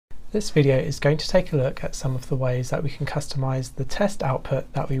This video is going to take a look at some of the ways that we can customize the test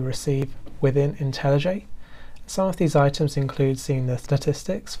output that we receive within IntelliJ. Some of these items include seeing the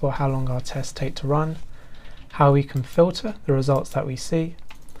statistics for how long our tests take to run, how we can filter the results that we see,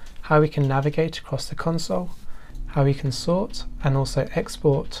 how we can navigate across the console, how we can sort and also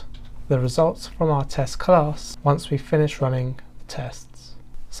export the results from our test class once we finish running the tests.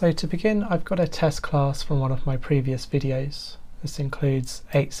 So to begin, I've got a test class from one of my previous videos. This includes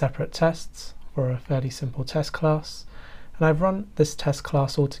 8 separate tests for a fairly simple test class, and I've run this test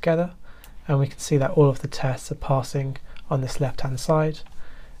class all together, and we can see that all of the tests are passing on this left hand side,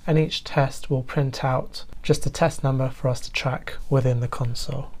 and each test will print out just a test number for us to track within the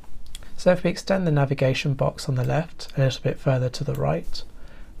console. So if we extend the navigation box on the left a little bit further to the right,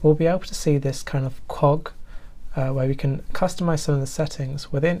 we'll be able to see this kind of cog where we can customize some of the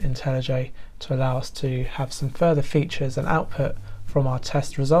settings within IntelliJ to allow us to have some further features and output from our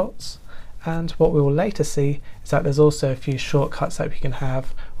test results. And what we will later see is that there's also a few shortcuts that we can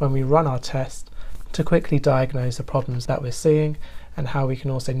have when we run our test to quickly diagnose the problems that we're seeing, and how we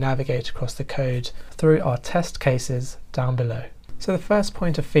can also navigate across the code through our test cases down below. So the first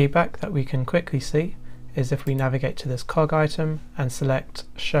point of feedback that we can quickly see is if we navigate to this cog item and select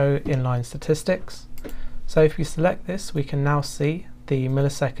Show Inline Statistics. So if we select this, we can now see the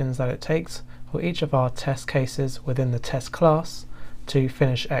milliseconds that it takes for each of our test cases within the test class to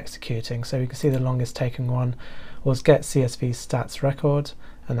finish executing. So we can see the longest taken one was get CSV stats record,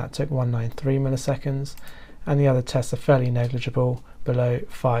 and that took 193 milliseconds, and the other tests are fairly negligible, below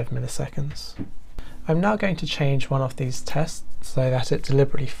 5 milliseconds. I'm now going to change one of these tests so that it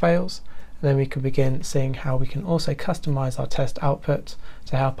deliberately fails, and then we can begin seeing how we can also customize our test output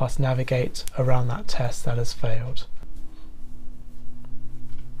to help us navigate around that test that has failed.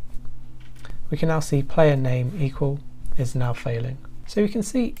 We can now see player name equal is now failing. So we can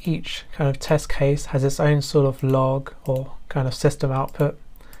see each kind of test case has its own sort of log or kind of system output,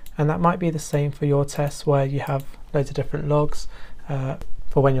 and that might be the same for your tests where you have loads of different logs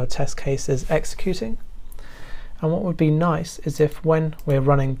for when your test case is executing. And what would be nice is if when we're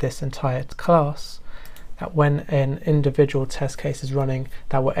running this entire class, that when an individual test case is running,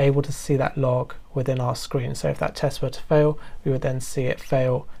 that we're able to see that log within our screen. So if that test were to fail, we would then see it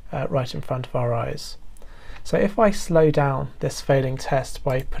fail right in front of our eyes. So if I slow down this failing test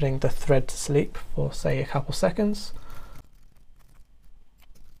by putting the thread to sleep for say a couple seconds,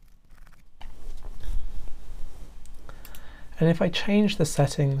 and if I change the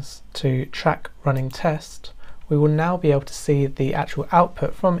settings to track running test, we will now be able to see the actual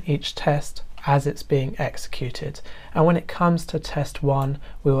output from each test as it's being executed. And when it comes to test 1,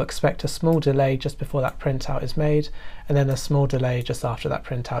 we will expect a small delay just before that printout is made, and then a small delay just after that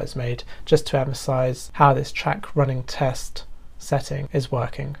printout is made, just to emphasize how this track running test setting is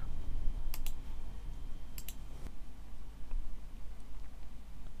working.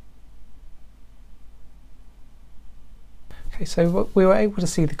 Okay, so we were able to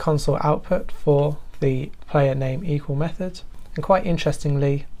see the console output for the player name equal method, and quite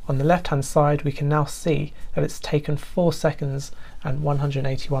interestingly, on the left hand side we can now see that it's taken 4 seconds and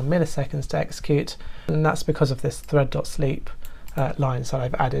 181 milliseconds to execute, and that's because of this thread.sleep lines that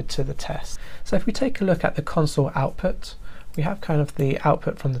I've added to the test. So if we take a look at the console output, we have kind of the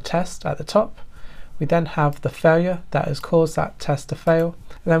output from the test at the top. We then have the failure that has caused that test to fail,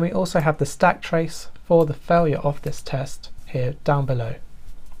 and then we also have the stack trace for the failure of this test here down below.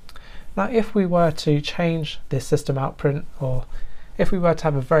 Now if we were to change this system outprint, or if we were to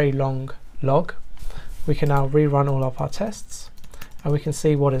have a very long log, we can now rerun all of our tests and we can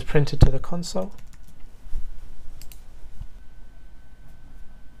see what is printed to the console.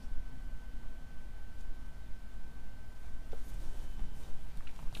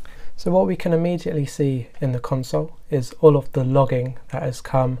 So what we can immediately see in the console is all of the logging that has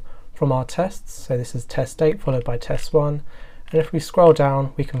come from our tests. So this is test 8 followed by test 1. And if we scroll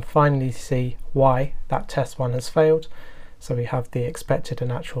down, we can finally see why that test 1 has failed. So we have the expected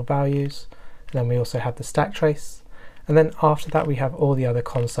and actual values, and then we also have the stack trace. And then after that, we have all the other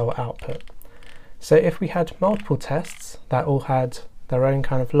console output. So if we had multiple tests that all had their own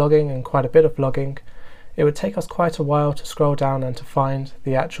kind of logging and quite a bit of logging, it would take us quite a while to scroll down and to find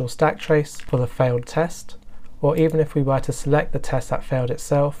the actual stack trace for the failed test. Or even if we were to select the test that failed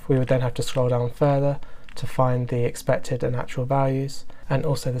itself, we would then have to scroll down further to find the expected and actual values, and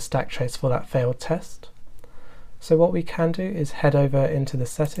also the stack trace for that failed test. So what we can do is head over into the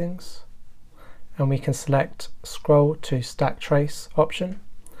settings, and we can select scroll to stack trace option.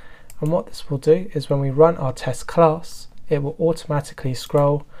 And what this will do is when we run our test class, it will automatically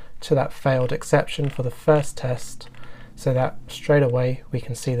scroll to that failed exception for the first test so that straight away we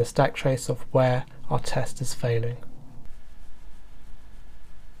can see the stack trace of where our test is failing.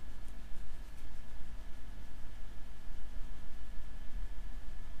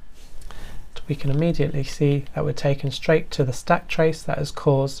 We can immediately see that we're taken straight to the stack trace that has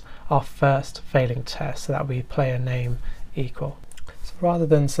caused our first failing test, so that we player name equal. So rather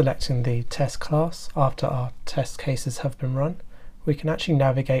than selecting the test class after our test cases have been run, we can actually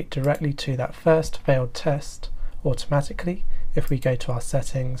navigate directly to that first failed test automatically if we go to our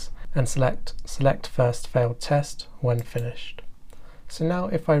settings and select first failed test when finished. So now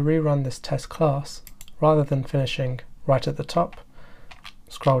if I rerun this test class, rather than finishing right at the top,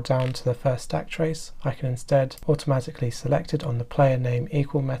 scroll down to the first stack trace, I can instead automatically select it on the player name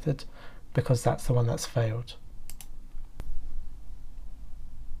equal method because that's the one that's failed.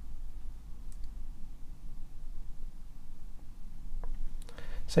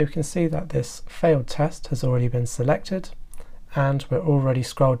 So we can see that this failed test has already been selected, and we're already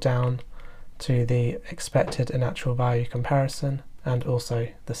scrolled down to the expected and actual value comparison and also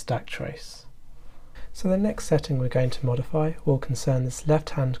the stack trace. So the next setting we're going to modify will concern this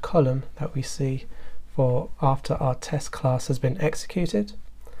left-hand column that we see for after our test class has been executed.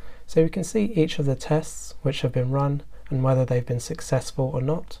 So we can see each of the tests which have been run and whether they've been successful or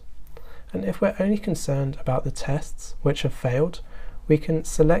not. And if we're only concerned about the tests which have failed, we can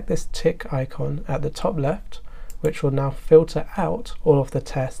select this tick icon at the top left, which will now filter out all of the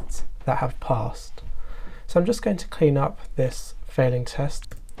tests that have passed. So I'm just going to clean up this failing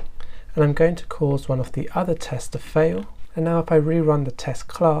test, and I'm going to cause one of the other tests to fail. And now if I rerun the test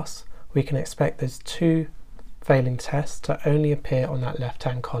class, we can expect those two failing tests to only appear on that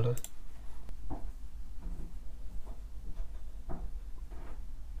left-hand column.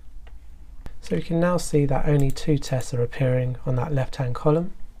 So we can now see that only two tests are appearing on that left-hand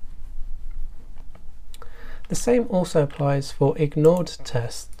column. The same also applies for ignored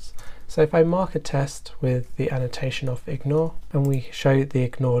tests. So if I mark a test with the annotation of ignore, and we show the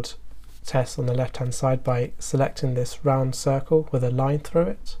ignored test on the left hand side by selecting this round circle with a line through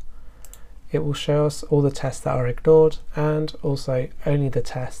it, it will show us all the tests that are ignored and also only the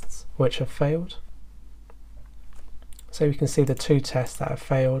tests which have failed. So we can see the two tests that have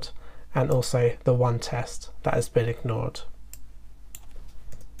failed and also the one test that has been ignored.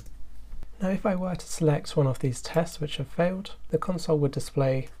 Now if I were to select one of these tests which have failed, the console would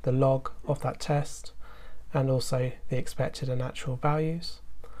display the log of that test and also the expected and actual values.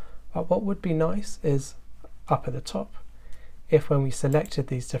 But what would be nice is up at the top, if when we selected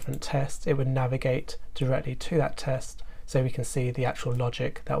these different tests, it would navigate directly to that test so we can see the actual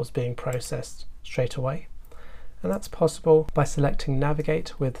logic that was being processed straight away. And that's possible by selecting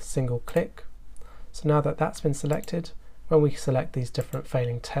navigate with single click. So now that that's been selected, when we select these different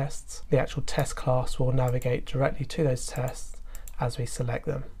failing tests, the actual test class will navigate directly to those tests as we select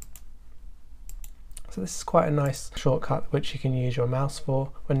them. So this is quite a nice shortcut which you can use your mouse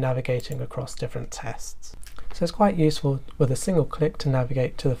for when navigating across different tests. So it's quite useful with a single click to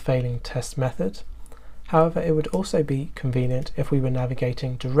navigate to the failing test method. However, it would also be convenient if we were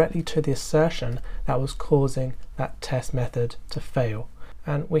navigating directly to the assertion that was causing that test method to fail.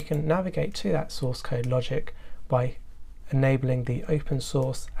 And we can navigate to that source code logic by enabling the open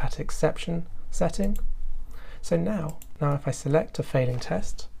source at exception setting. So now if I select a failing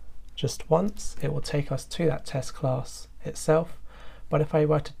test just once, it will take us to that test class itself. But if I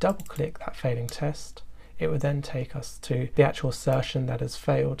were to double click that failing test, it would then take us to the actual assertion that has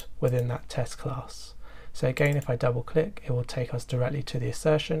failed within that test class. So again, if I double click, it will take us directly to the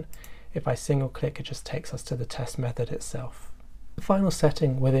assertion. If I single click, it just takes us to the test method itself. The final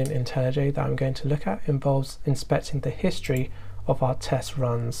setting within IntelliJ that I'm going to look at involves inspecting the history of our test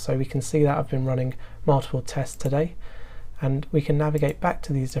runs. So we can see that I've been running multiple tests today, and we can navigate back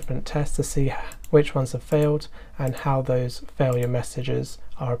to these different tests to see which ones have failed and how those failure messages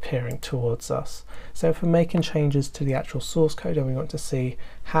are appearing towards us. So if we're making changes to the actual source code and we want to see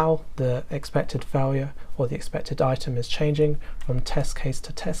how the expected failure or the expected item is changing from test case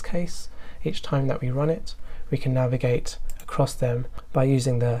to test case each time that we run it, we can navigate across them by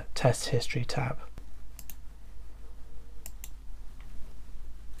using the test history tab.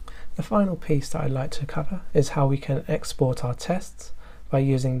 The final piece that I'd like to cover is how we can export our tests by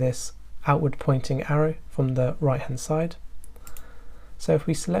using this outward pointing arrow from the right hand side. So if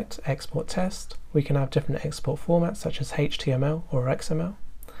we select export test, we can have different export formats such as HTML or XML.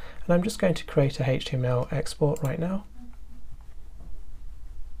 And I'm just going to create a HTML export right now.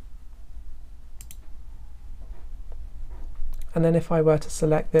 And then if I were to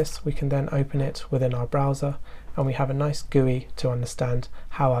select this, we can then open it within our browser and we have a nice GUI to understand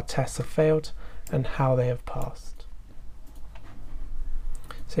how our tests have failed and how they have passed.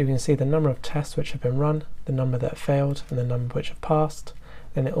 So you can see the number of tests which have been run, the number that have failed, and the number which have passed.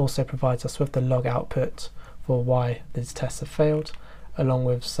 Then it also provides us with the log output for why these tests have failed, along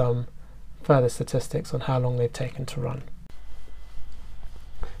with some further statistics on how long they've taken to run.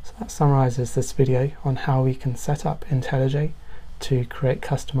 So that summarizes this video on how we can set up IntelliJ to create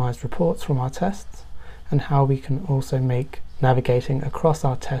customized reports from our tests, and how we can also make navigating across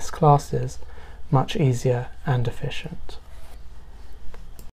our test classes much easier and efficient.